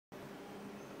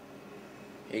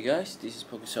Hey guys, this is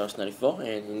Zherp31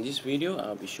 and in this video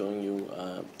I'll be showing you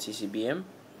TCBM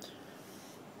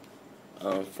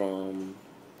from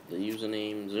the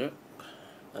username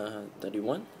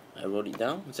Zherp31. I wrote it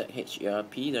down,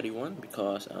 Zherp31,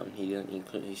 because he didn't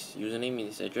include his username in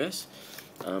his address.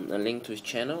 A link to his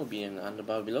channel will be in the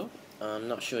underbar below. I'm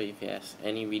not sure if he has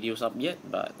any videos up yet,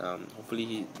 but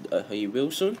hopefully he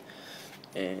will soon.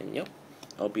 And yep,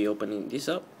 I'll be opening this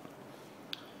up.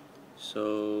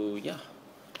 So yeah.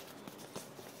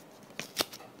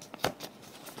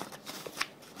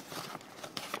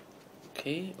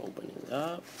 Okay, open it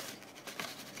up.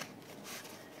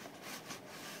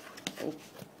 Oh,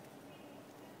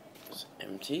 it's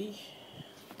empty.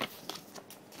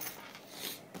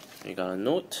 We got a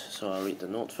note, so I'll read the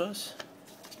note first.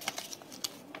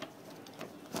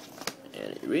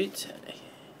 And it reads,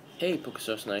 "Hey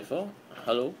Zherp31,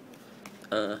 hello.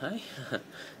 Hi.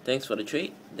 Thanks for the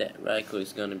trade. That Raikou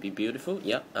is gonna be beautiful.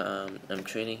 Yeah, I'm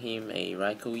trading him a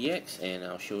Raikou EX, and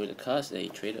I'll show you the cards that he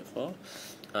traded for.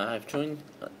 I've thrown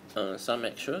some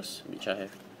extras, which I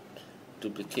have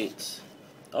duplicates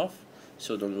of,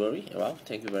 so don't worry. Wow,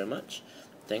 thank you very much.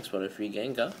 Thanks for the free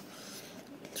Gengar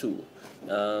too.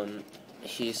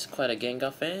 He's quite a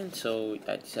Gengar fan, so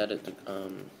I decided to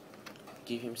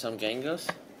give him some Gengars,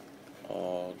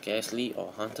 or Ghastly,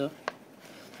 or Hunter.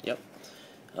 Yep.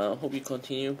 Hope you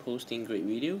continue posting great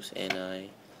videos, and I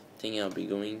think I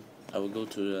will go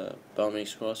to the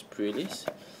Boundaries Cross pre-release.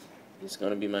 It's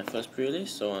gonna be my first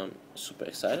pre-release, so I'm super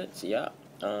excited. So yeah,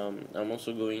 I'm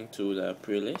also going to the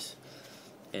pre-release,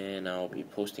 and I'll be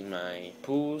posting my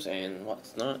pulls and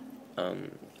what's not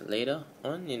later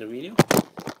on in the video.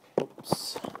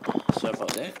 Oops, sorry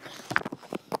about that.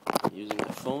 I'm using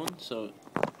my phone, so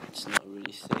it's not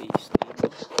really stable.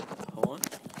 Hold on.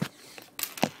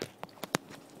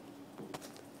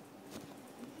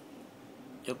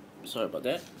 Yep, sorry about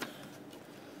that.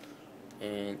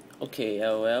 And okay,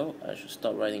 LOL, I should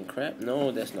stop writing crap.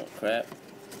 No, that's not crap.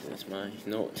 That's my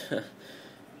note.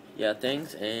 Yeah,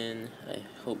 thanks, and I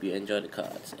hope you enjoy the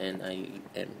cards. And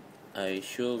I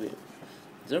sure will.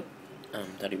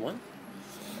 Zherp31.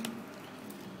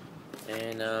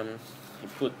 And he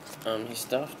put his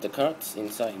stuff, the cards,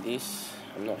 inside this.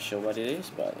 I'm not sure what it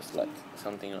is, but it's like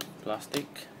something of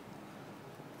plastic.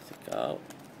 Take out.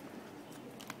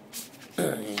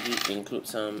 It includes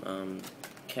some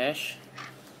cash,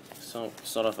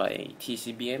 sort of like a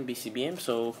TCBM, BCBM.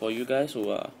 So for you guys who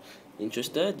are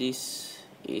interested, this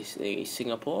is a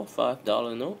Singapore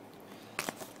 $5 note.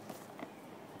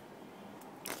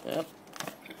 Yep.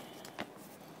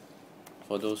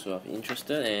 For those who are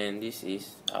interested, and this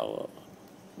is our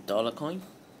dollar coin.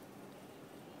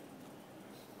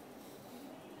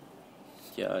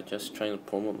 Yeah, just trying to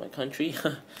promote my country.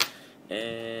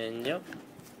 And yep.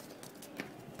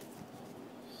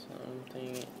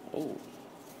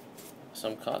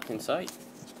 Some cards inside,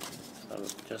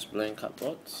 just blank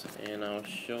cardboards, and I'll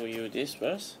show you this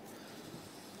first.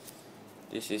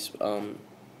 This is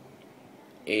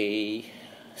a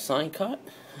sign card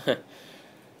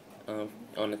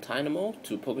on a Dynamo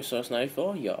to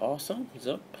Zherp94. You're awesome,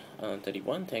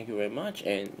 Zherp31. Thank you very much,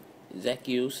 and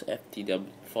Zacuse FTW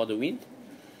for the win.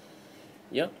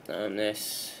 Yep,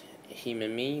 that's him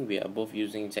and me. We are both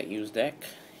using Zacuse deck.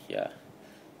 Yeah.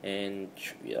 And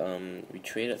we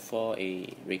traded for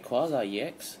a Rayquaza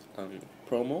EX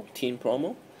team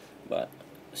promo, but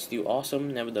still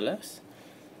awesome nevertheless.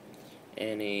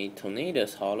 And a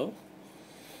Tornadus Holo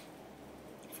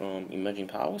from Emerging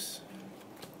Powers.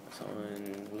 So,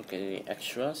 and look at the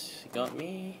extras he got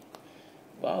me.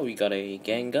 Wow, we got a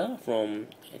Gengar from,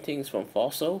 I think it's from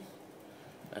Fossil.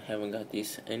 I haven't got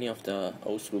any of the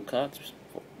old school cards.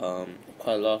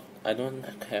 Quite a lot. I don't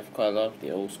have quite a lot of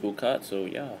the old school cards, so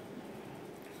yeah,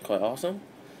 quite awesome.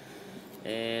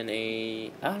 And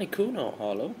a Articuno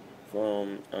Holo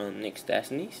from Next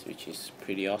Destinies, which is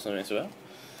pretty awesome as well.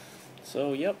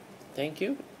 So yep, thank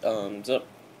you,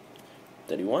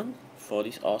 Zherp31, for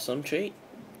this awesome trade.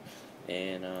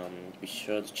 And be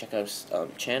sure to check out his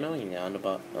channel in the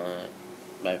underbar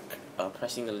by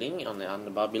pressing the link on the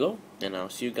underbar below. And I'll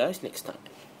see you guys next time.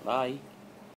 Bye.